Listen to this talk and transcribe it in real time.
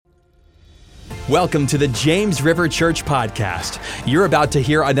Welcome to the James River Church Podcast. You're about to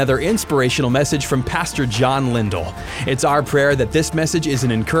hear another inspirational message from Pastor John Lindell. It's our prayer that this message is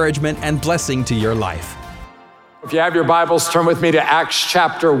an encouragement and blessing to your life. If you have your Bibles, turn with me to Acts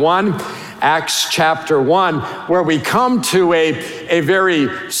chapter 1. Acts chapter 1, where we come to a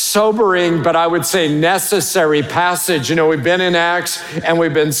very sobering, but I would say necessary passage. You know, we've been in Acts and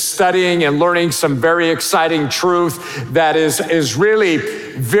we've been studying and learning some very exciting truth that is really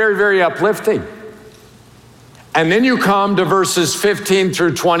very, very uplifting. And then you come to verses 15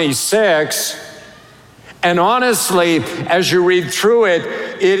 through 26, and honestly, as you read through it,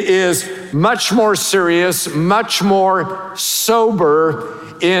 it is much more serious, much more sober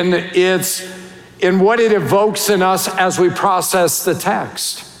in what it evokes in us as we process the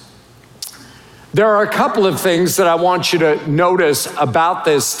text. There are a couple of things that I want you to notice about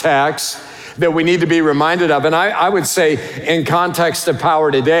this text that we need to be reminded of. And I would say in context of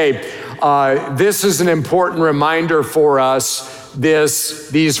power today, this is an important reminder for us,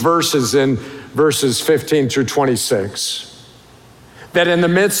 these verses in verses 15 through 26. That in the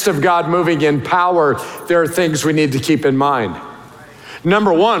midst of God moving in power, there are things we need to keep in mind.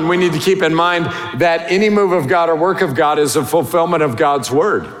 Number one, we need to keep in mind that any move of God or work of God is a fulfillment of God's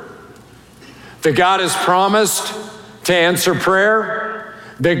word. That God has promised to answer prayer,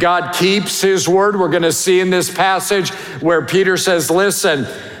 that God keeps his word. We're going to see in this passage where Peter says, listen,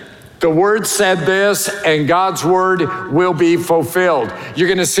 the word said this, and God's word will be fulfilled. You're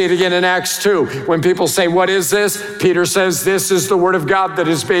going to see it again in Acts 2. When people say, what is this? Peter says, this is the word of God that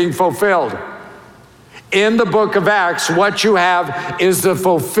is being fulfilled. In the book of Acts, what you have is the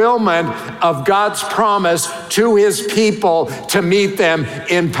fulfillment of God's promise to his people to meet them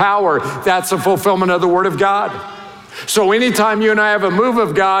in power. That's a fulfillment of the word of God. So anytime you and I have a move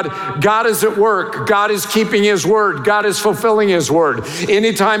of God, God is at work. God is keeping his word. God is fulfilling his word.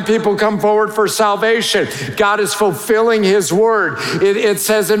 Anytime people come forward for salvation, God is fulfilling his word. It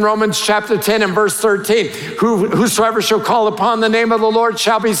says in Romans chapter 10 and verse 13, whosoever shall call upon the name of the Lord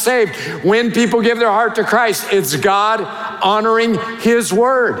shall be saved. When people give their heart to Christ, it's God honoring his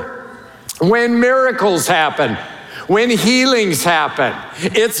word. When miracles happen, when healings happen,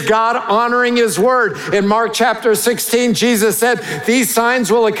 it's God honoring his word. In Mark chapter 16, Jesus said, these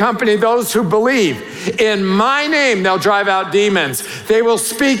signs will accompany those who believe. In my name, they'll drive out demons. They will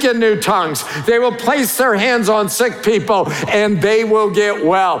speak in new tongues. They will place their hands on sick people and they will get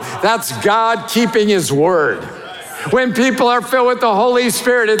well. That's God keeping his word. When people are filled with the Holy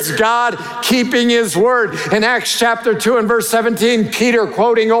Spirit, it's God keeping his word. In Acts chapter 2 and verse 17, Peter,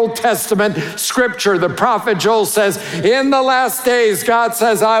 quoting Old Testament scripture, the prophet Joel says, in the last days, God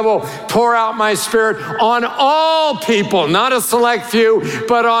says, I will pour out my spirit on all people, not a select few,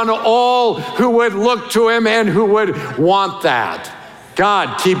 but on all who would look to him and who would want that.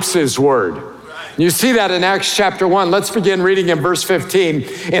 God keeps his word. You see that in Acts chapter 1. Let's begin reading in verse 15.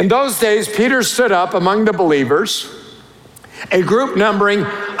 In those days, Peter stood up among the believers, a group numbering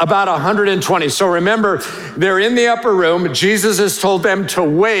about 120. So remember, they're in the upper room. Jesus has told them to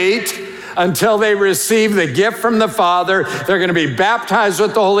wait until they receive the gift from the Father. They're going to be baptized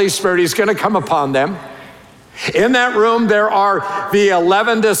with the Holy Spirit. He's going to come upon them. In that room, there are the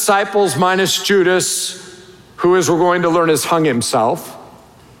 11 disciples minus Judas, who, as we're going to learn, has hung himself.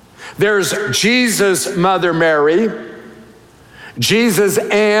 There's Jesus' mother Mary, Jesus'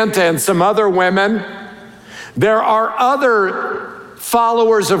 aunt, and some other women. There are other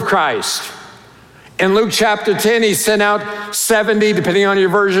followers of Christ. In Luke chapter 10, he sent out 70, depending on your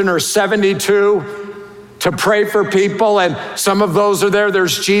version, or 72 to pray for people, and some of those are there.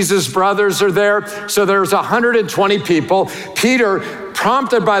 There's Jesus' brothers are there. So there's 120 people. Peter,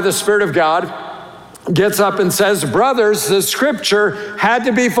 prompted by the Spirit of God, gets up and says, brothers, the scripture had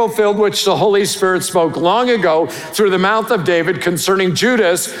to be fulfilled, which the Holy Spirit spoke long ago through the mouth of David concerning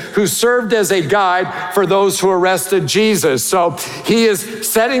Judas, who served as a guide for those who arrested Jesus. So he is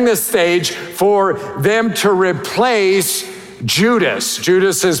setting the stage for them to replace Judas.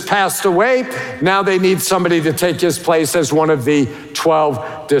 Judas has passed away. Now they need somebody to take his place as one of the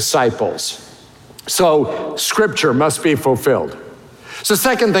 12 disciples. So scripture must be fulfilled. So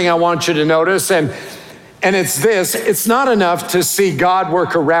second thing I want you to notice, and it's this, it's not enough to see God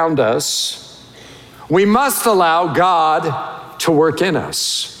work around us. We must allow God to work in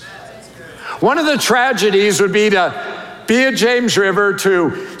us. One of the tragedies would be to be at James River,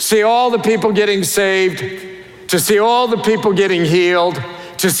 to see all the people getting saved, to see all the people getting healed,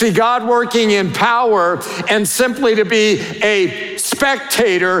 to see God working in power, and simply to be a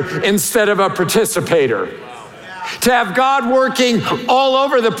spectator instead of a participator. To have God working all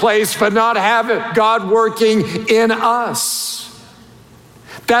over the place, but not have God working in us.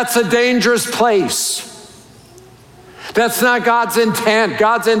 That's a dangerous place. That's not God's intent.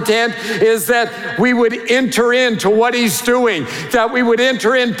 God's intent is that we would enter into what he's doing, that we would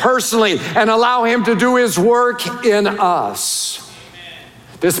enter in personally and allow him to do his work in us.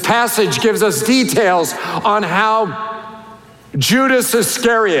 This passage gives us details on how Judas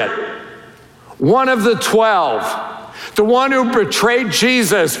Iscariot, one of the 12, the one who betrayed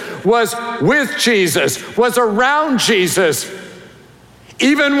Jesus, was with Jesus, was around Jesus,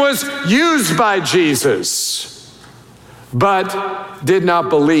 even was used by Jesus, but did not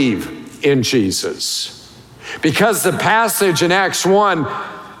believe in Jesus. Because the passage in Acts 1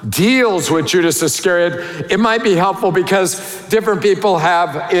 deals with Judas Iscariot, it might be helpful because different people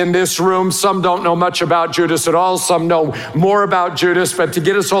have in this room, some don't know much about Judas at all, some know more about Judas, but to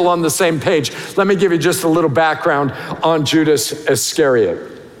get us all on the same page, let me give you just a little background on Judas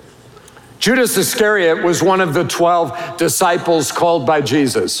Iscariot. Judas Iscariot was one of the 12 disciples called by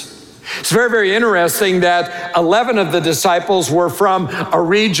Jesus. It's very, very interesting that 11 of the disciples were from a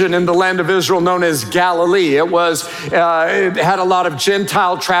region in the land of Israel known as Galilee. It had a lot of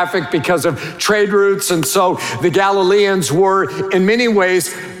Gentile traffic because of trade routes, and so the Galileans were in many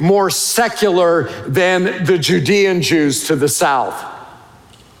ways more secular than the Judean Jews to the south.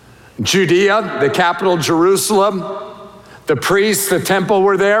 Judea, the capital Jerusalem, the priests, the temple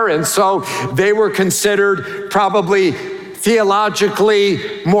were there, and so they were considered probably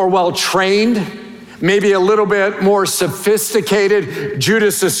theologically more well-trained, maybe a little bit more sophisticated.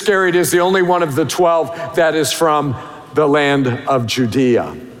 Judas Iscariot is the only one of the 12 that is from the land of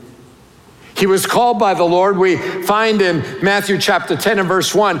Judea. He was called by the Lord. We find in Matthew chapter 10 and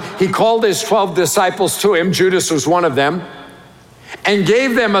verse 1, he called his 12 disciples to him. Judas was one of them, and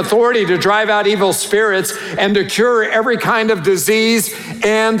gave them authority to drive out evil spirits and to cure every kind of disease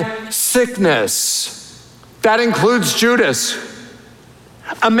and sickness. That includes Judas.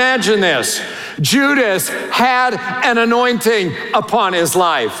 Imagine this. Judas had an anointing upon his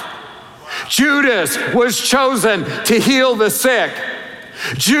life. Judas was chosen to heal the sick.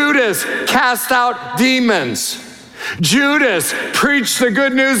 Judas cast out demons. Judas preached the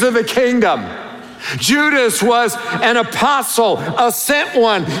good news of the kingdom. Judas was an apostle, a sent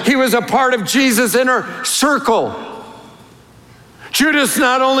one. He was a part of Jesus' inner circle. Judas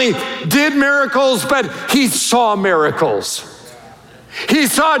not only did miracles, but he saw miracles. He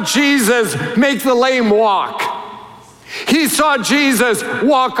saw Jesus make the lame walk. He saw Jesus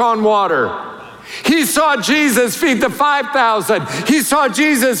walk on water. He saw Jesus feed the 5,000. He saw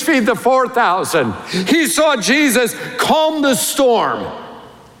Jesus feed the 4,000. He saw Jesus calm the storm.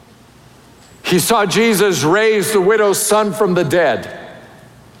 He saw Jesus raise the widow's son from the dead.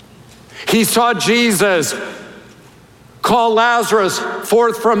 He saw Jesus call Lazarus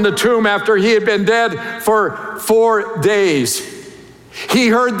forth from the tomb after he had been dead for 4 days. He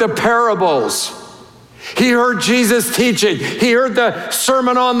heard the parables. He heard Jesus teaching. He heard the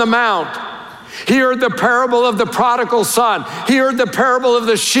Sermon on the Mount. He heard the parable of the prodigal son. He heard the parable of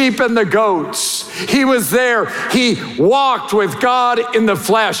the sheep and the goats. He was there. He walked with God in the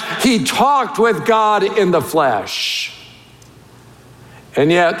flesh. He talked with God in the flesh.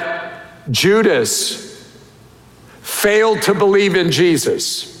 And yet, Judas failed to believe in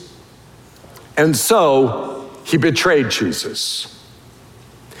Jesus. And so, he betrayed Jesus.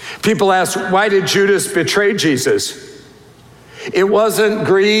 People ask, why did Judas betray Jesus? It wasn't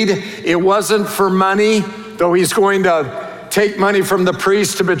greed. It wasn't for money, though he's going to take money from the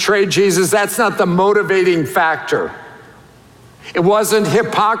priest to betray Jesus. That's not the motivating factor. It wasn't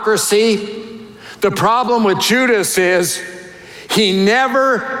hypocrisy. The problem with Judas is he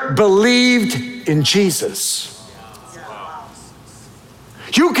never believed in Jesus.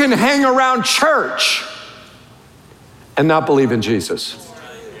 You can hang around church and not believe in Jesus.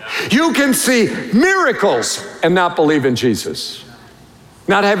 You can see miracles and not believe in Jesus.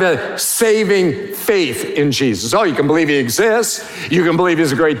 Not have a saving faith in Jesus. Oh, you can believe he exists. You can believe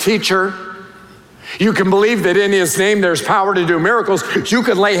he's a great teacher. You can believe that in his name there's power to do miracles. You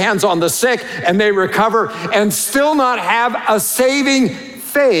can lay hands on the sick and they recover and still not have a saving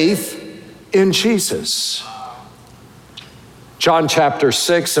faith in Jesus. John chapter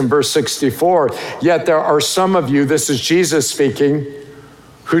 6 and verse 64, yet there are some of you, this is Jesus speaking,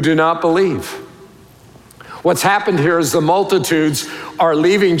 who do not believe. What's happened here is the multitudes are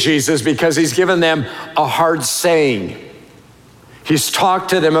leaving Jesus because he's given them a hard saying. He's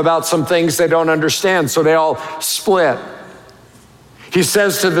talked to them about some things they don't understand, so they all split. He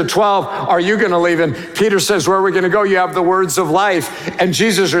says to the 12, are you going to leave? And Peter says, where are we going to go? You have the words of life. And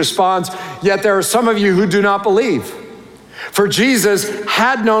Jesus responds, yet there are some of you who do not believe. For Jesus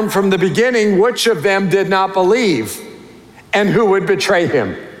had known from the beginning which of them did not believe and who would betray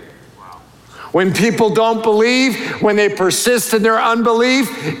him. When people don't believe, when they persist in their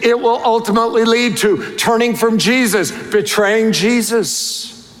unbelief, it will ultimately lead to turning from Jesus, betraying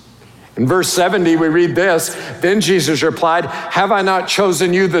Jesus. In verse 70, we read this, then Jesus replied, have I not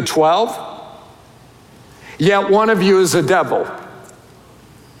chosen you the 12? Yet one of you is a devil.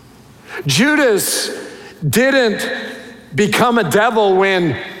 Judas didn't become a devil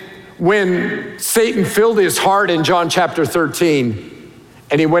when Satan filled his heart in John chapter 13.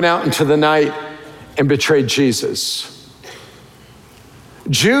 And he went out into the night and betrayed Jesus.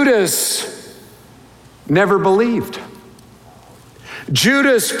 Judas never believed.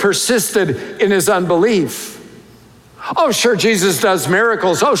 Judas persisted in his unbelief. Oh, sure, Jesus does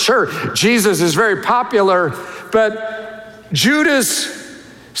miracles. Oh, sure, Jesus is very popular. But Judas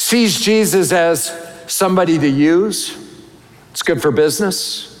sees Jesus as somebody to use. It's good for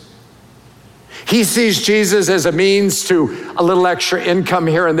business. He sees Jesus as a means to a little extra income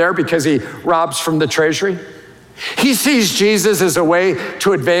here and there because he robs from the treasury. He sees Jesus as a way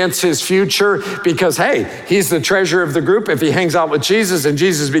to advance his future because, hey, he's the treasurer of the group. If he hangs out with Jesus and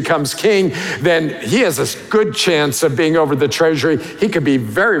Jesus becomes king, then he has a good chance of being over the treasury. He could be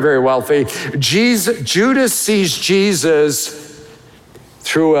very, very wealthy. Judas sees Jesus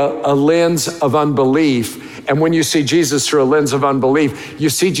through a lens of unbelief. And when you see Jesus through a lens of unbelief, you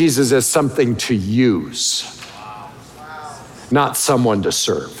see Jesus as something to use, not someone to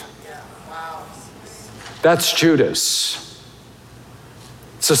serve. That's Judas.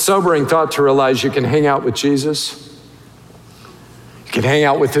 It's a sobering thought to realize you can hang out with Jesus. You can hang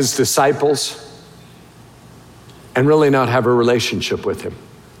out with his disciples and really not have a relationship with him.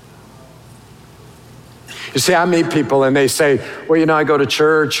 You see, I meet people and they say, well, I go to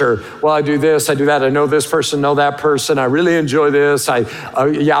church, or, well, I do this, I do that. I know this person, know that person. I really enjoy this. I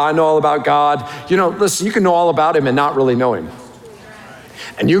know all about God. Listen, you can know all about him and not really know him.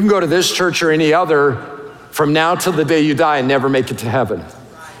 And you can go to this church or any other from now till the day you die and never make it to heaven.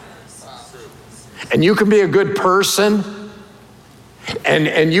 And you can be a good person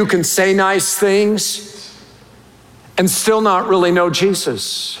and you can say nice things and still not really know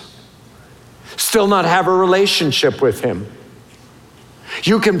Jesus. Still not have a relationship with him.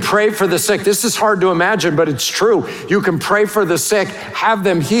 You can pray for the sick. This is hard to imagine, but it's true. You can pray for the sick, have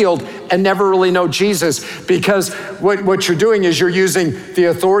them healed, and never really know Jesus, because what you're doing is you're using the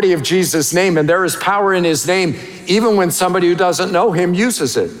authority of Jesus' name, and there is power in his name, even when somebody who doesn't know him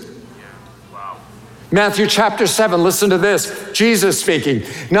uses it. Matthew chapter 7, listen to this. Jesus speaking.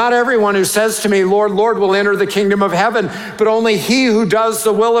 Not everyone who says to me, Lord, Lord, will enter the kingdom of heaven, but only he who does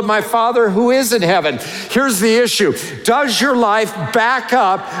the will of my Father who is in heaven. Here's the issue. Does your life back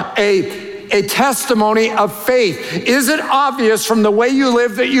up a testimony of faith? Is it obvious from the way you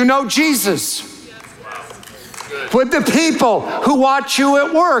live that you know Jesus? Would the people who watch you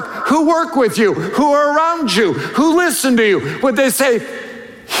at work, who work with you, who are around you, who listen to you, would they say,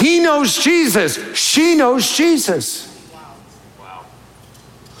 he knows Jesus, she knows Jesus? Wow.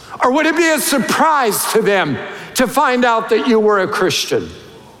 Or would it be a surprise to them to find out that you were a Christian?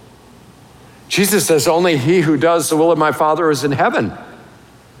 Jesus says, only he who does the will of my Father who is in heaven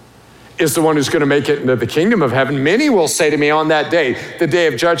is the one who's going to make it into the kingdom of heaven. Many will say to me on that day, the day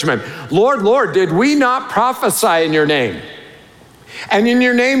of judgment, Lord, Lord, did we not prophesy in your name? And in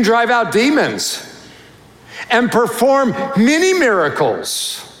your name drive out demons and perform many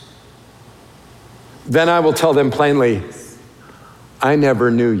miracles? Then I will tell them plainly, I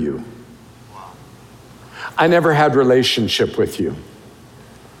never knew you. I never had relationship with you.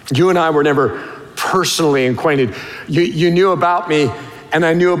 You and I were never personally acquainted. You knew about me and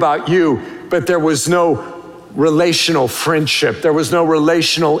I knew about you, but there was no relational friendship. There was no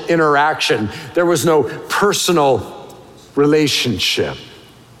relational interaction. There was no personal relationship.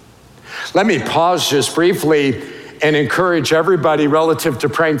 Let me pause just briefly and encourage everybody relative to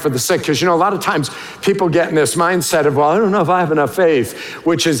praying for the sick. Because, a lot of times people get in this mindset of, well, I don't know if I have enough faith,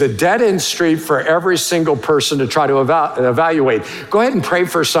 which is a dead-end street for every single person to try to evaluate. Go ahead and pray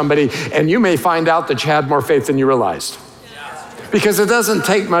for somebody, and you may find out that you had more faith than you realized. Because it doesn't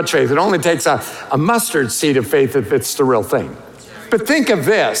take much faith. It only takes a mustard seed of faith if it's the real thing. But think of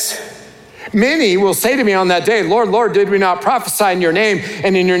this. Many will say to me on that day, Lord, Lord, did we not prophesy in your name,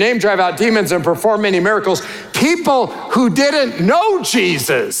 and in your name drive out demons and perform many miracles? People who didn't know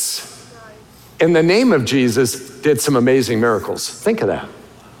Jesus in the name of Jesus did some amazing miracles. Think of that.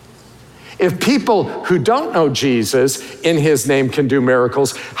 If people who don't know Jesus in his name can do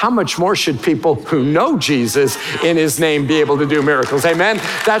miracles, how much more should people who know Jesus in his name be able to do miracles? Amen?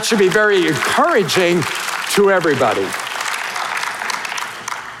 That should be very encouraging to everybody.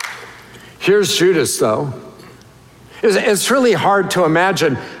 Here's Judas, though. It's really hard to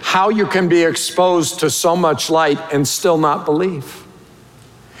imagine how you can be exposed to so much light and still not believe.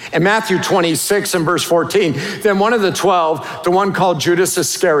 In Matthew 26 and verse 14, then one of the 12, the one called Judas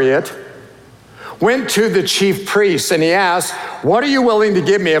Iscariot, went to the chief priests and he asked, what are you willing to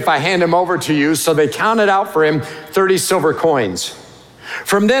give me if I hand him over to you? So they counted out for him 30 silver coins.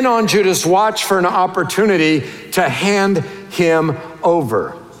 From then on, Judas watched for an opportunity to hand him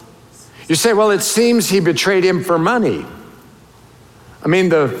over. You say, well, it seems he betrayed him for money. I mean,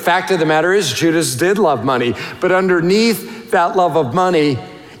 the fact of the matter is Judas did love money, but underneath that love of money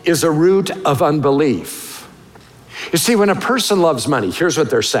is a root of unbelief. You see, when a person loves money, here's what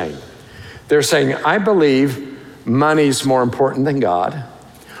they're saying. They're saying, I believe money's more important than God,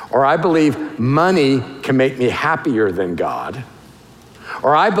 or I believe money can make me happier than God,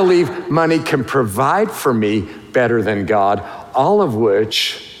 or I believe money can provide for me better than God, all of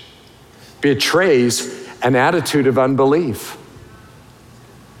which betrays an attitude of unbelief.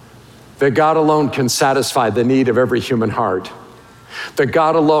 That God alone can satisfy the need of every human heart. That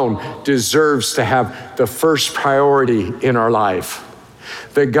God alone deserves to have the first priority in our life.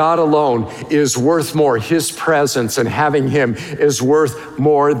 That God alone is worth more. His presence and having him is worth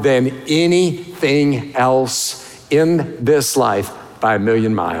more than anything else in this life by a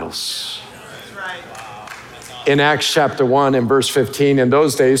million miles. In Acts chapter 1 and verse 15, in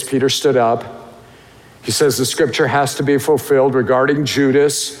those days, Peter stood up. He says the scripture has to be fulfilled regarding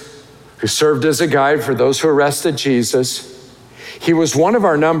Judas, who served as a guide for those who arrested Jesus. He was one of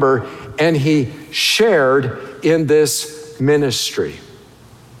our number, and he shared in this ministry.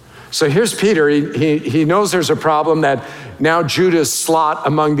 So here's Peter. He knows there's a problem that now Judas' slot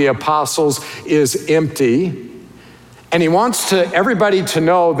among the apostles is empty. And he wants everybody to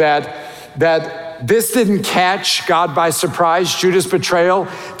know that this didn't catch God by surprise. Judas' betrayal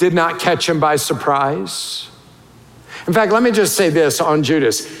did not catch him by surprise. In fact, let me just say this on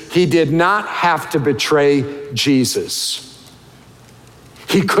Judas. He did not have to betray Jesus.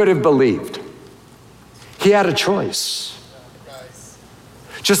 He could have believed. He had a choice.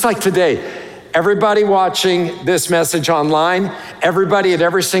 Just like today, everybody watching this message online, everybody at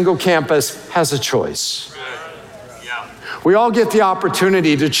every single campus has a choice. We all get the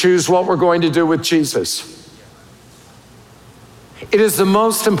opportunity to choose what we're going to do with Jesus. It is the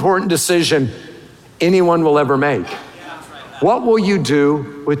most important decision anyone will ever make. What will you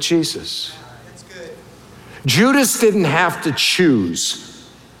do with Jesus? Judas didn't have to choose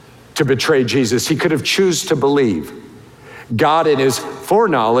to betray Jesus. He could have chosen to believe. God, in his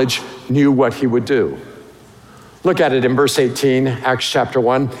foreknowledge, knew what he would do. Look at it in verse 18, Acts chapter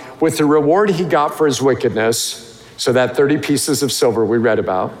 1. With the reward he got for his wickedness, so that 30 pieces of silver we read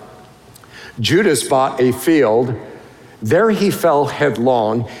about, Judas bought a field. There he fell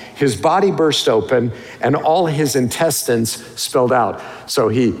headlong. His body burst open and all his intestines spilled out. So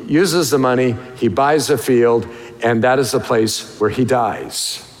he uses the money, he buys a field, and that is the place where he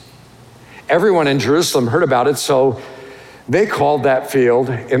dies. Everyone in Jerusalem heard about it, so they called that field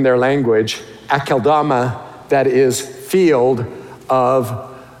in their language Akeldama, that is field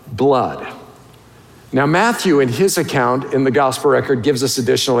of blood. Now, Matthew, in his account in the gospel record, gives us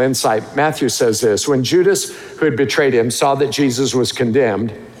additional insight. Matthew says this: when Judas, who had betrayed him, saw that Jesus was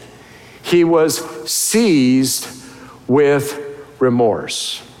condemned, he was seized with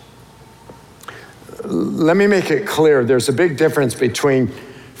remorse. Let me make it clear, there's a big difference between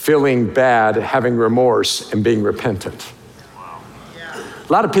feeling bad, having remorse, and being repentant.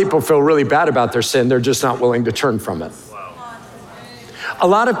 A lot of people feel really bad about their sin, they're just not willing to turn from it. A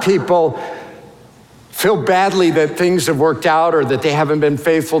lot of people feel badly that things have worked out or that they haven't been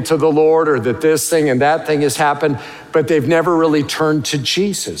faithful to the Lord or that this thing and that thing has happened, but they've never really turned to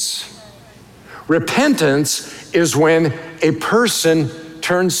Jesus. Repentance is when a person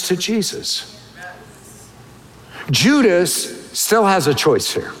turns to Jesus. Judas still has a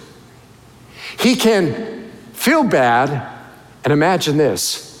choice here. He can feel bad and imagine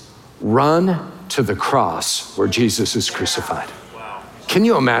this: run to the cross where Jesus is crucified. Can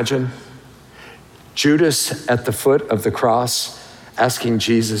you imagine Judas at the foot of the cross asking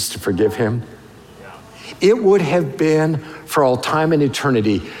Jesus to forgive him? It would have been, for all time and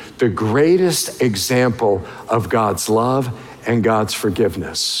eternity, the greatest example of God's love and God's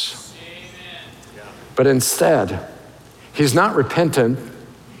forgiveness. But instead, he's not repentant,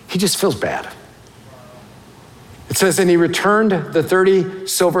 he just feels bad. It says, and he returned the 30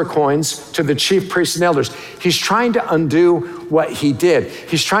 silver coins to the chief priests and elders. He's trying to undo what he did.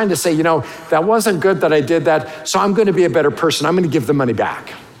 He's trying to say, that wasn't good that I did that, so I'm going to be a better person. I'm going to give the money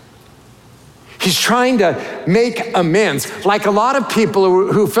back. He's trying to make amends. Like a lot of people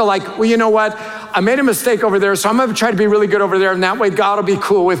who feel like, well, you know what? I made a mistake over there, so I'm gonna try to be really good over there, and that way God will be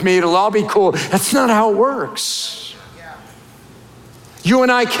cool with me, it'll all be cool. That's not how it works. You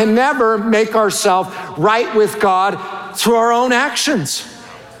and I can never make ourselves right with God through our own actions.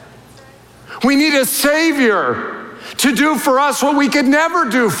 We need a Savior to do for us what we could never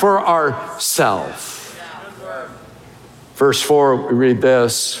do for ourselves. Verse 4, we read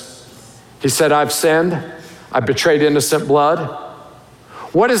this. He said, I've sinned. I betrayed innocent blood.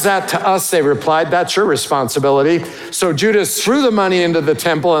 What is that to us? They replied, that's your responsibility. So Judas threw the money into the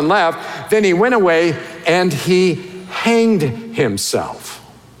temple and left. Then he went away and he hanged himself.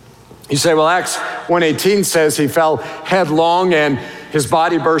 You say, well, Acts 1:18 says he fell headlong and his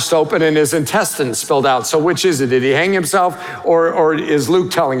body burst open and his intestines spilled out. So which is it? Did he hang himself or is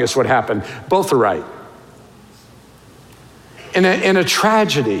Luke telling us what happened? Both are right. In a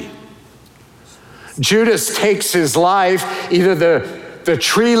tragedy, Judas takes his life, either the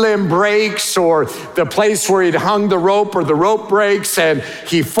tree limb breaks or the place where he'd hung the rope or the rope breaks and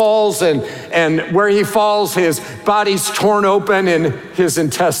he falls and where he falls, his body's torn open and his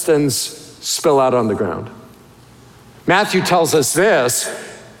intestines spill out on the ground. Matthew tells us this.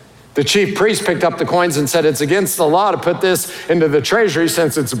 The chief priest picked up the coins and said, it's against the law to put this into the treasury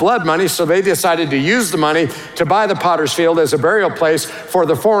since it's blood money. So they decided to use the money to buy the potter's field as a burial place for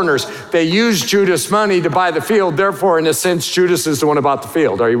the foreigners. They used Judas' money to buy the field. Therefore, in a sense, Judas is the one who bought the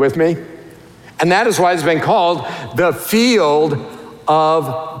field. Are you with me? And that is why it's been called the field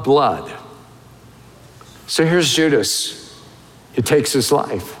of blood. So here's Judas. He takes his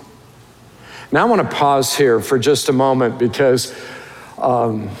life. Now I want to pause here for just a moment because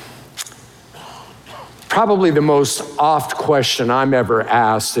probably the most oft question I'm ever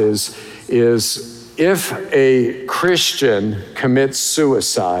asked is if a Christian commits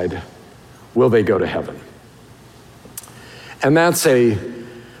suicide, will they go to heaven? And that's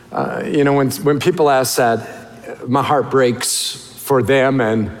when people ask that, my heart breaks for them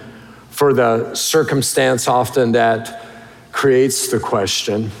and for the circumstance often that creates the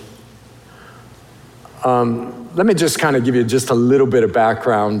question. Let me just kind of give you just a little bit of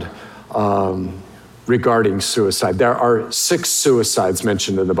background regarding suicide. There are 6 suicides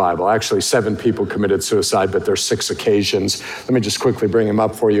mentioned in the Bible. Actually, 7 people committed suicide, but there's 6 occasions. Let me just quickly bring them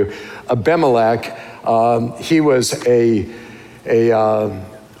up for you. Abimelech, he was a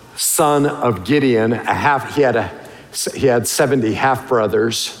son of Gideon. He had 70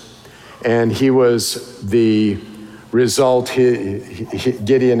 half-brothers, and he was the result.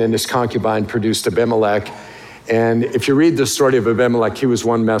 Gideon and his concubine produced Abimelech. And if you read the story of Abimelech, he was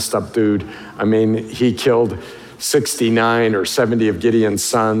one messed up dude. I mean, he killed 69 or 70 of Gideon's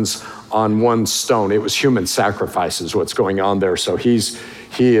sons on one stone. It was human sacrifices, what's going on there. So he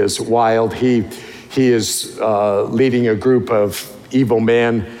is wild. He is leading a group of evil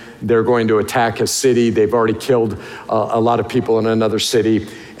men. They're going to attack a city. They've already killed a lot of people in another city.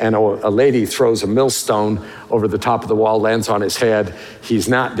 And a lady throws a millstone over the top of the wall, lands on his head. He's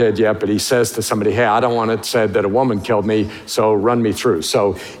not dead yet, but he says to somebody, hey, I don't want it said that a woman killed me, so run me through.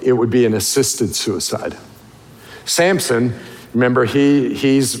 So it would be an assisted suicide. Samson, remember,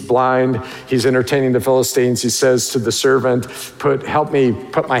 he's blind. He's entertaining the Philistines. He says to the servant, help me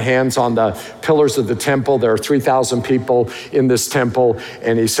put my hands on the pillars of the temple. There are 3,000 people in this temple.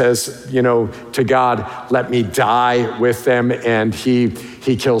 And he says, to God, let me die with them. And he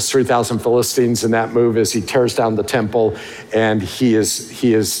kills 3,000 Philistines in that move as he tears down the temple, and he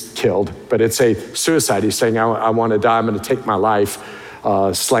is killed. But it's a suicide. He's saying, I want to die. I'm going to take my life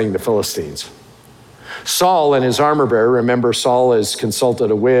slaying the Philistines. Saul and his armor bearer, remember Saul has consulted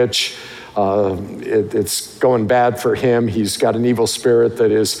a witch. It's going bad for him. He's got an evil spirit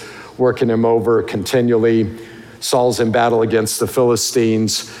that is working him over continually. Saul's in battle against the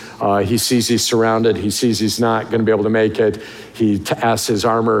Philistines. He sees he's surrounded. He sees he's not going to be able to make it. He asks his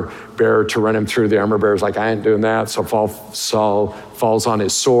armor bearer to run him through. The armor bearer's like, I ain't doing that. So Saul falls on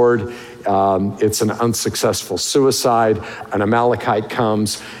his sword. It's an unsuccessful suicide. An Amalekite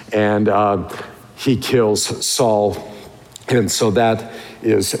comes and he kills Saul. And so that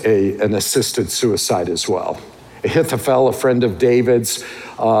is an assisted suicide as well. Ahithophel, a friend of David's,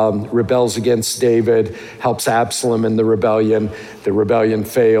 rebels against David, helps Absalom in the rebellion. The rebellion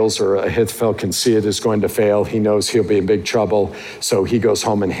fails, or Ahithophel can see it is going to fail. He knows he'll be in big trouble, so he goes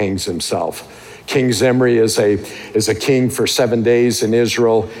home and hangs himself. King Zimri is a king for 7 days in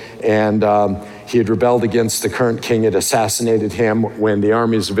Israel, and he had rebelled against the current king, had assassinated him. When the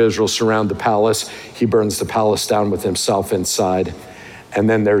armies of Israel surround the palace, he burns the palace down with himself inside. And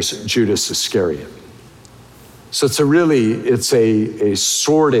then there's Judas Iscariot. So it's a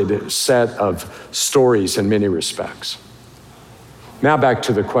sordid set of stories in many respects. Now back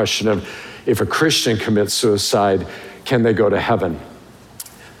to the question of, if a Christian commits suicide, can they go to heaven?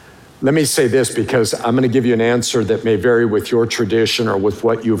 Let me say this, because I'm going to give you an answer that may vary with your tradition or with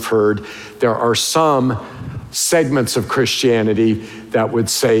what you've heard. There are some segments of Christianity that would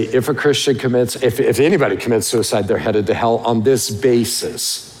say if a Christian commits, if anybody commits suicide, they're headed to hell on this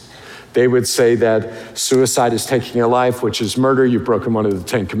basis. They would say that suicide is taking a life, which is murder. You've broken one of the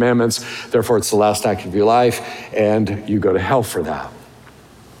 10 commandments. Therefore, it's the last act of your life, and you go to hell for that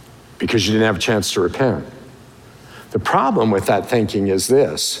because you didn't have a chance to repent. The problem with that thinking is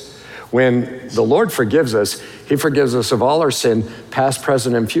this. When the Lord forgives us, he forgives us of all our sin, past,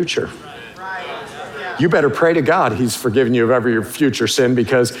 present, and future. You better pray to God he's forgiven you of every your future sin,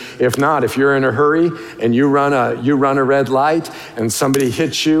 because if not, if you're in a hurry and you run a red light and somebody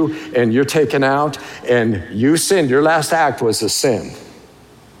hits you and you're taken out and you sinned, your last act was a sin.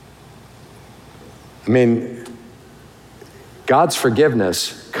 I mean, God's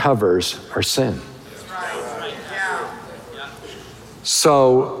forgiveness covers our sin.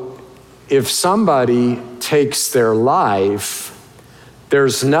 So if somebody takes their life,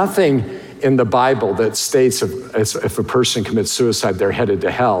 there's nothing in the Bible that states if a person commits suicide, they're headed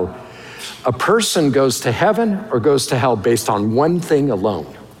to hell. A person goes to heaven or goes to hell based on one thing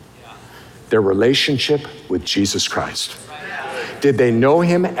alone: their relationship with Jesus Christ. Did they know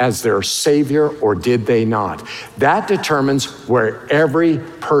him as their Savior or did they not? That determines where every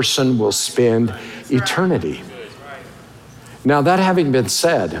person will spend eternity. Now, that having been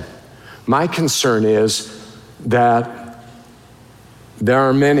said, my concern is that there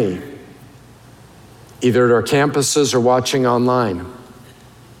are many, either at our campuses or watching online,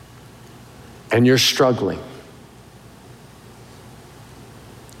 and you're struggling.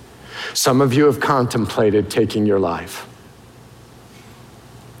 Some of you have contemplated taking your life.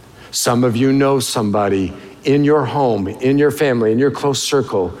 Some of you know somebody in your home, in your family, in your close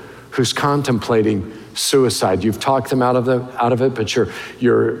circle who's contemplating suicide. You've talked them out of it, but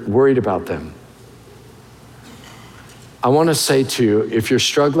you're worried about them. I want to say to you, if you're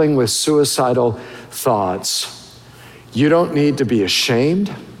struggling with suicidal thoughts, you don't need to be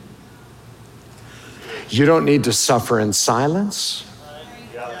ashamed. You don't need to suffer in silence.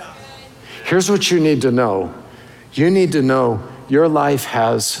 Here's what you need to know. You need to know your life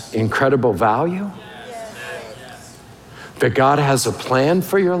has incredible value, that God has a plan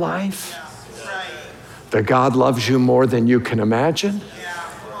for your life, that God loves you more than you can imagine,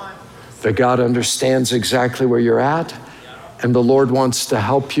 that God understands exactly where you're at, and the Lord wants to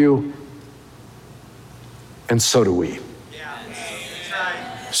help you, and so do we.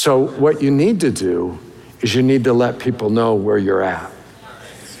 So what you need to do is you need to let people know where you're at.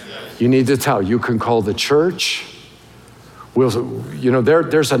 You need to tell. You can call the church.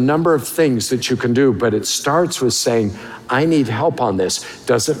 There's a number of things that you can do, but it starts with saying, I need help on this.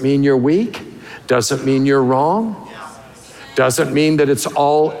 Doesn't mean you're weak. Doesn't mean you're wrong. Doesn't mean that it's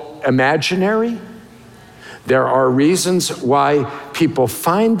all imaginary. There are reasons why people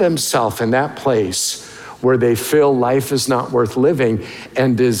find themselves in that place where they feel life is not worth living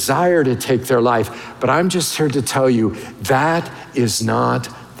and desire to take their life. But I'm just here to tell you that is not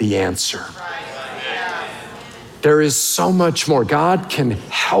the answer. There is so much more. God can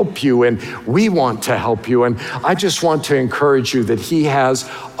help you, and we want to help you. And I just want to encourage you that he has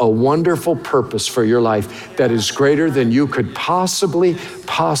a wonderful purpose for your life that is greater than you could possibly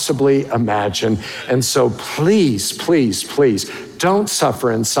imagine. And so please, please, please, don't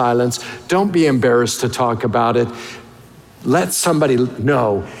suffer in silence. Don't be embarrassed to talk about it. Let somebody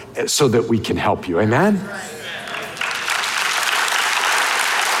know so that we can help you. Amen?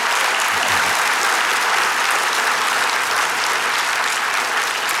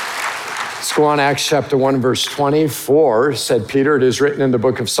 Let's go on, Acts chapter 1, verse 24, said Peter, it is written in the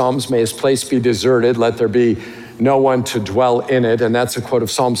book of Psalms, may his place be deserted, let there be no one to dwell in it. And that's a quote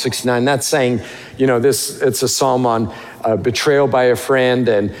of Psalm 69. That's saying, it's a psalm on betrayal by a friend.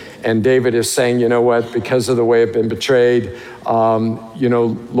 And David is saying, you know what, because of the way I've been betrayed,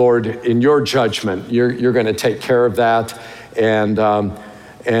 Lord, in your judgment, you're going to take care of that.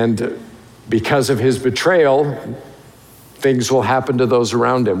 And because of his betrayal, things will happen to those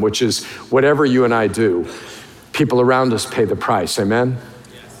around him, which is whatever you and I do, people around us pay the price, amen?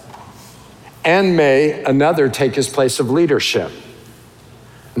 Yes. And may another take his place of leadership.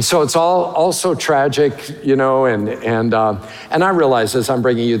 And so it's all so tragic, and I realize as I'm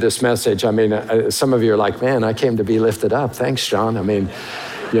bringing you this message, some of you are like, man, I came to be lifted up. Thanks, John.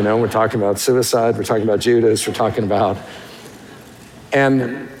 We're talking about suicide, we're talking about Judas, we're talking about,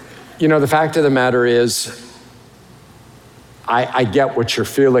 and the fact of the matter is, I get what you're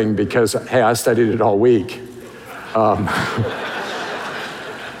feeling because, hey, I studied it all week.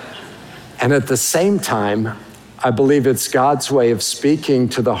 And at the same time, I believe it's God's way of speaking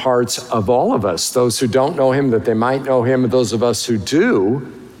to the hearts of all of us, those who don't know him, that they might know him, and those of us who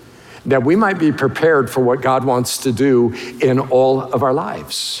do, that we might be prepared for what God wants to do in all of our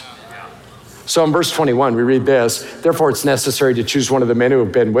lives. So in verse 21, we read this: therefore it's necessary to choose one of the men who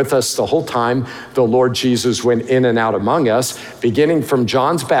have been with us the whole time the Lord Jesus went in and out among us, beginning from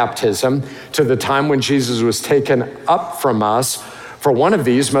John's baptism to the time when Jesus was taken up from us. For one of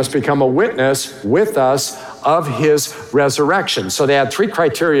these must become a witness with us of his resurrection. So they had three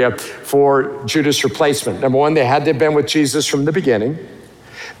criteria for Judas' replacement. Number one, they had to have been with Jesus from the beginning.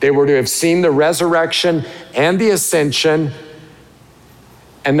 They were to have seen the resurrection and the ascension.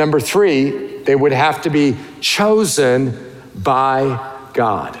 And number three, they would have to be chosen by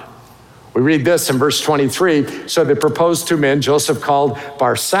God. We read this in verse 23. So they proposed two men, Joseph called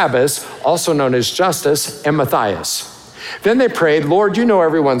Barsabbas, also known as Justus, and Matthias. Then they prayed, Lord, you know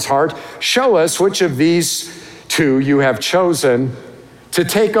everyone's heart. Show us which of these two you have chosen to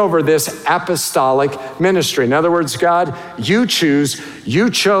take over this apostolic ministry. In other words, God, you chose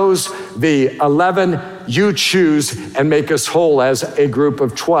the 11, you choose and make us whole as a group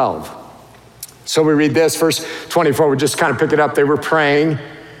of 12. So we read this, verse 24, we just kind of pick it up. They were praying,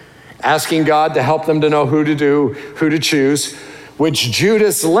 asking God to help them to know who to choose, which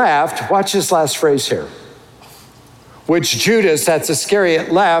Judas left. Watch this last phrase here. Which Judas, that's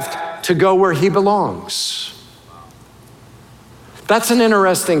Iscariot, left to go where he belongs. That's an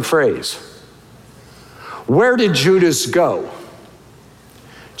interesting phrase. Where did Judas go?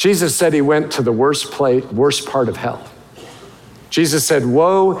 Jesus said he went to the worst part of hell. Jesus said,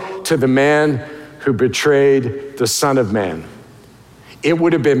 woe to the man who betrayed the Son of Man. It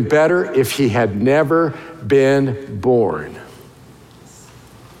would have been better if he had never been born.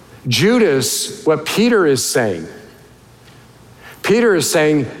 Judas, what Peter is saying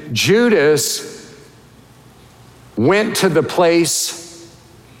Judas went to the place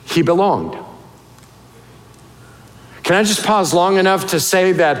he belonged. Can I just pause long enough to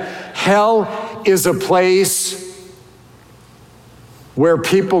say that hell is a place where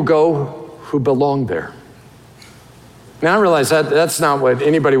people go who belong there? Now I realize that's not what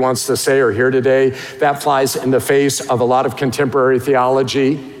anybody wants to say or hear today. That flies in the face of a lot of contemporary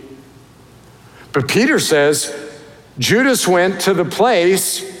theology. But Peter says, Judas went to the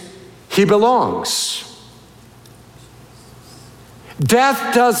place he belongs.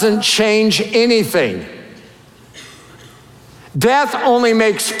 Death doesn't change anything. Death only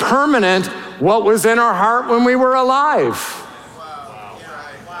makes permanent what was in our heart when we were alive.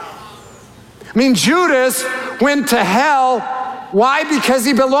 I mean, Judas went to hell. Why? Because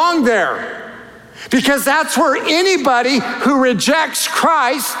he belonged there. Because that's where anybody who rejects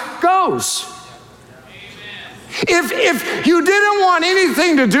Christ goes. If you didn't want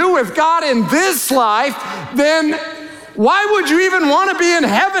anything to do with God in this life, then why would you even want to be in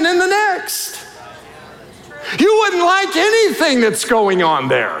heaven in the next? You wouldn't like anything that's going on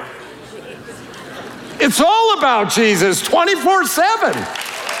there. It's all about Jesus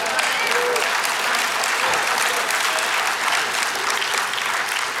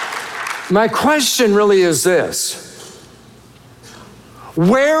 24/7. My question really is this: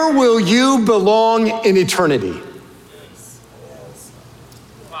 where will you belong in eternity?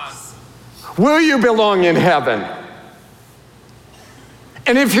 Will you belong in heaven?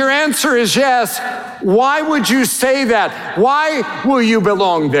 And if your answer is yes, why would you say that? Why will you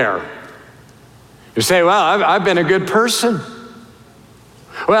belong there? You say, well, I've been a good person.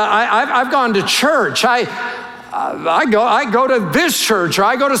 Well, I've gone to church. I go to this church, or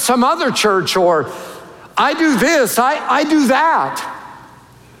I go to some other church, or I do this, I do that.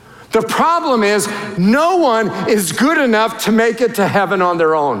 The problem is no one is good enough to make it to heaven on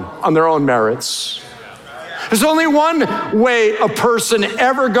their own merits. There's only one way a person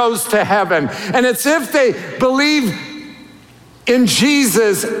ever goes to heaven, and it's if they believe in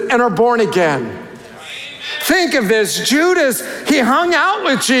Jesus and are born again. Think of this. Judas, he hung out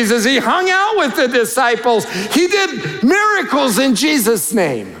with Jesus. He hung out with the disciples. He did miracles in Jesus'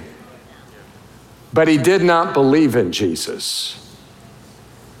 name. But he did not believe in Jesus.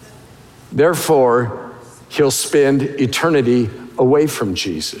 Therefore, he'll spend eternity away from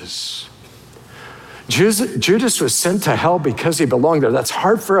Jesus. Judas was sent to hell because he belonged there. That's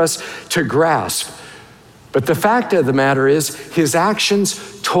hard for us to grasp. But the fact of the matter is, his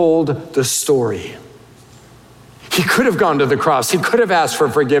actions told the story. He could have gone to the cross. He could have asked for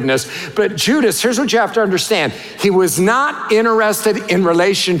forgiveness. But Judas, here's what you have to understand. He was not interested in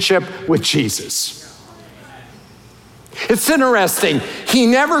relationship with Jesus. It's interesting. He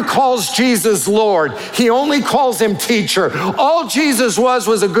never calls Jesus Lord. He only calls him teacher. All Jesus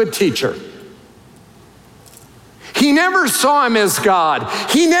was a good teacher. He never saw him as God.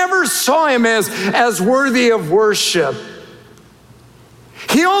 He never saw him as worthy of worship.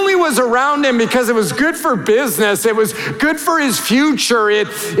 He only was around him because it was good for business. It was good for his future.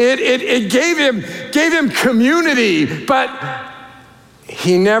 It gave him community, but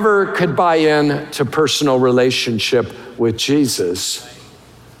he never could buy in to personal relationship with Jesus.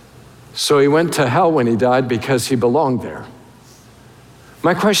 So he went to hell when he died because he belonged there.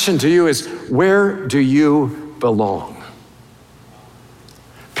 My question to you is, where do you belong?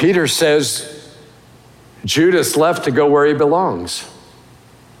 Peter says Judas left to go where he belongs.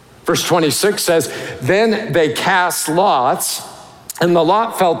 Verse 26 says, then they cast lots, and the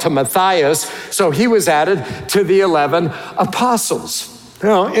lot fell to Matthias, so he was added to the 11 apostles. You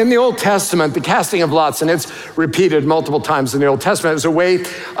know, in the Old Testament, the casting of lots, and it's repeated multiple times in the Old Testament, is a way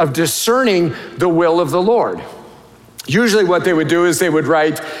of discerning the will of the Lord. Usually what they would do is they would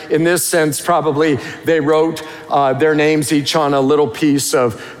write, in this sense, probably they wrote their names each on a little piece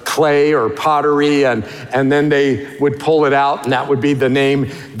of clay or pottery, and then they would pull it out, and that would be the name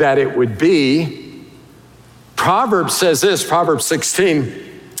that it would be. Proverbs says this, Proverbs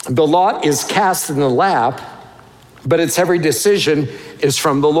 16, the lot is cast in the lap, but its every decision is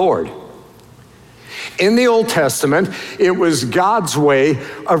from the Lord. In the Old Testament, it was God's way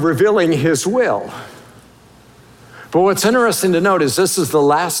of revealing his will. But what's interesting to note is this is the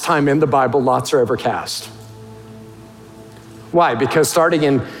last time in the Bible lots are ever cast. Why? Because starting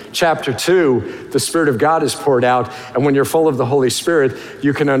in chapter 2, the Spirit of God is poured out, and when you're full of the Holy Spirit,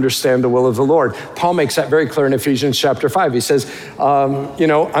 you can understand the will of the Lord. Paul makes that very clear in Ephesians chapter 5. He says,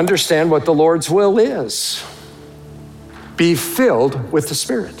 understand what the Lord's will is. Be filled with the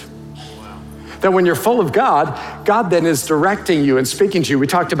Spirit. That when you're full of God, God then is directing you and speaking to you. We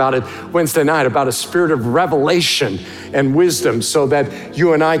talked about it Wednesday night, about a spirit of revelation and wisdom so that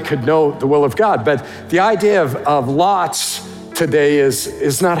you and I could know the will of God. But the idea of lots today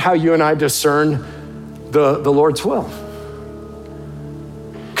is not how you and I discern the Lord's will.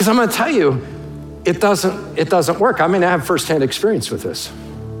 Because I'm gonna tell you, it doesn't work. I mean, I have firsthand experience with this.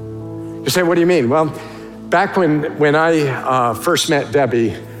 You say, what do you mean? Well, back when I first met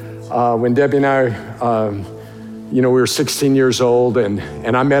Debbie, when Debbie and I, we were 16 years old,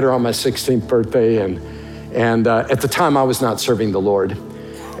 and I met her on my 16th birthday, and at the time I was not serving the Lord,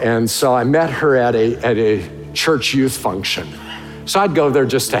 and so I met her at a church youth function. So I'd go there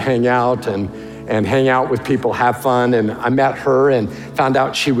just to hang out and hang out with people, have fun, and I met her and found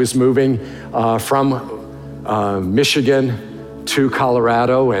out she was moving from Michigan to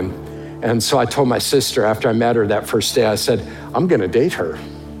Colorado, and so I told my sister after I met her that first day, I said, I'm gonna date her.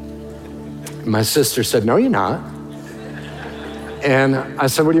 My sister said, no, you're not. And I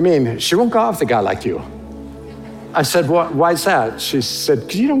said, what do you mean? She won't go out with a guy like you. I said, why is that? She said,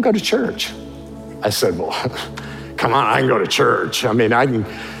 because you don't go to church. I said, well, come on, I can go to church. I mean, I can.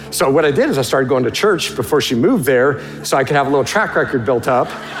 So what I did is I started going to church before she moved there so I could have a little track record built up.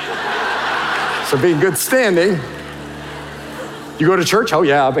 So be in good standing. You go to church? Oh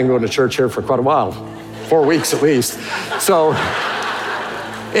yeah, I've been going to church here for quite a while, 4 weeks at least. So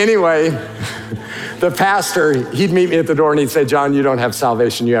anyway, the pastor, he'd meet me at the door and he'd say, John, you don't have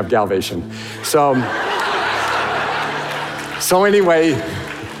salvation, you have galvation. So anyway,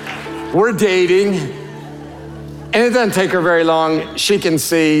 we're dating, and it doesn't take her very long. She can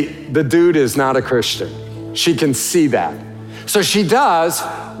see the dude is not a Christian. She can see that. So she does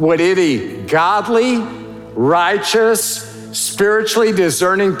what any godly, righteous, spiritually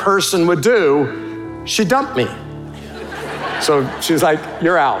discerning person would do. She dumped me. So she's like,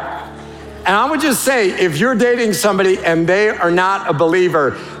 you're out. And I would just say, if you're dating somebody and they are not a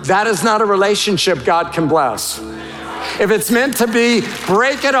believer, that is not a relationship God can bless. If it's meant to be,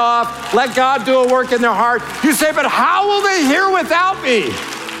 break it off, let God do a work in their heart. You say, but how will they hear without me?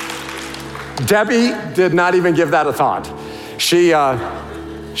 Debbie did not even give that a thought. She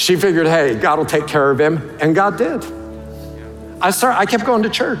figured, hey, God will take care of him, and God did. I kept going to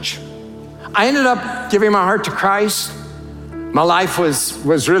church. I ended up giving my heart to Christ. My life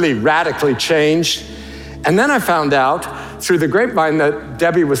was really radically changed. And then I found out through the grapevine that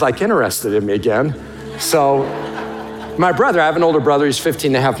Debbie was like interested in me again. So my brother, I have an older brother, he's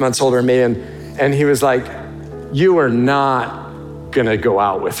 15 and a half months older than me, and he was like, you are not gonna go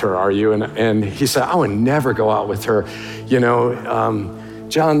out with her, are you? And he said, I would never go out with her.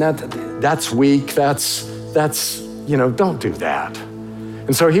 John, that's weak, that's don't do that.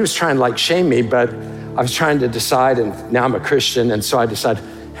 And so he was trying to shame me, but I was trying to decide, and now I'm a Christian, and so I decided,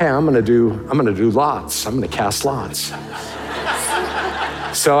 hey, I'm gonna do lots. I'm gonna cast lots.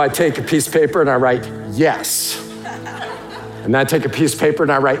 So I take a piece of paper and I write yes. And then I take a piece of paper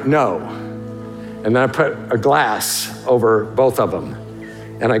and I write no. And then I put a glass over both of them.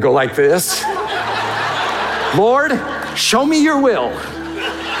 And I go like this. Lord, show me your will.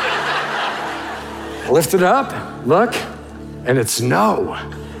 Lift it up, look, and it's no.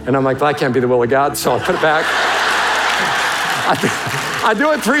 And I'm like, that can't be the will of God, so I put it back. I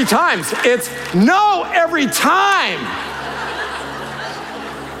do it 3 times. It's no every time.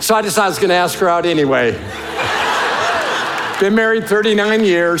 So I decided I was gonna ask her out anyway. Been married 39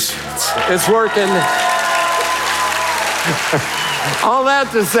 years. It's working. All that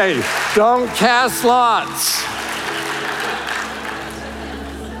to say, don't cast lots.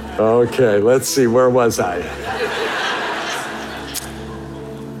 Okay, let's see, where was I?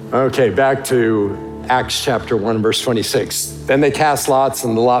 Okay, back to Acts chapter 1, verse 26. Then they cast lots,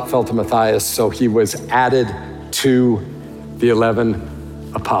 and the lot fell to Matthias, so he was added to the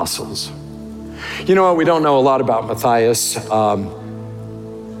 11 apostles. You know what? We don't know a lot about Matthias, and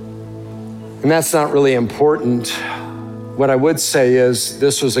that's not really important. What I would say is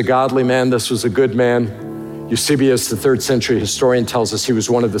this was a godly man, this was a good man. Eusebius, the 3rd century historian, tells us he was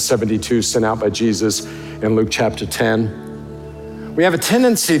one of the 72 sent out by Jesus in Luke chapter 10. We have a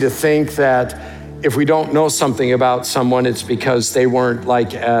tendency to think that if we don't know something about someone, it's because they weren't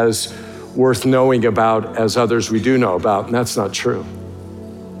like as worth knowing about as others we do know about, and that's not true.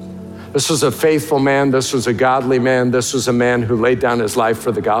 This was a faithful man, this was a godly man, this was a man who laid down his life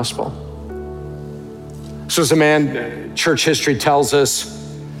for the gospel. This was a man, church history tells us,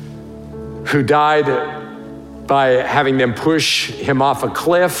 who died by having them push him off a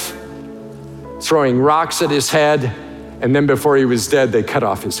cliff, throwing rocks at his head, and then before he was dead, they cut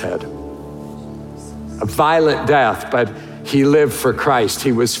off his head. A violent death, but he lived for Christ.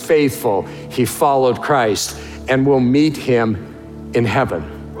 He was faithful. He followed Christ, and we'll meet him in heaven.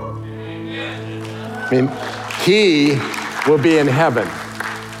 I mean, he will be in heaven.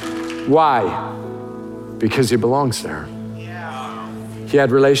 Why? Because he belongs there. He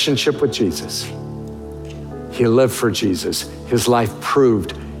had relationship with Jesus. He lived for Jesus. His life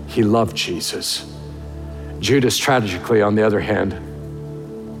proved he loved Jesus. Judas, tragically, on the other hand,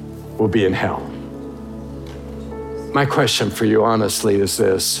 will be in hell. My question for you, honestly, is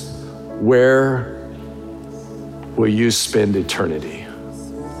this: where will you spend eternity?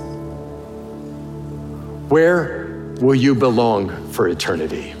 Where will you belong for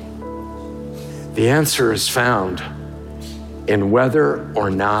eternity? The answer is found in whether or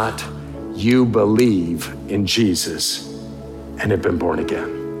not you believe in Jesus and have been born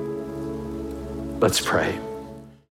again. Let's pray.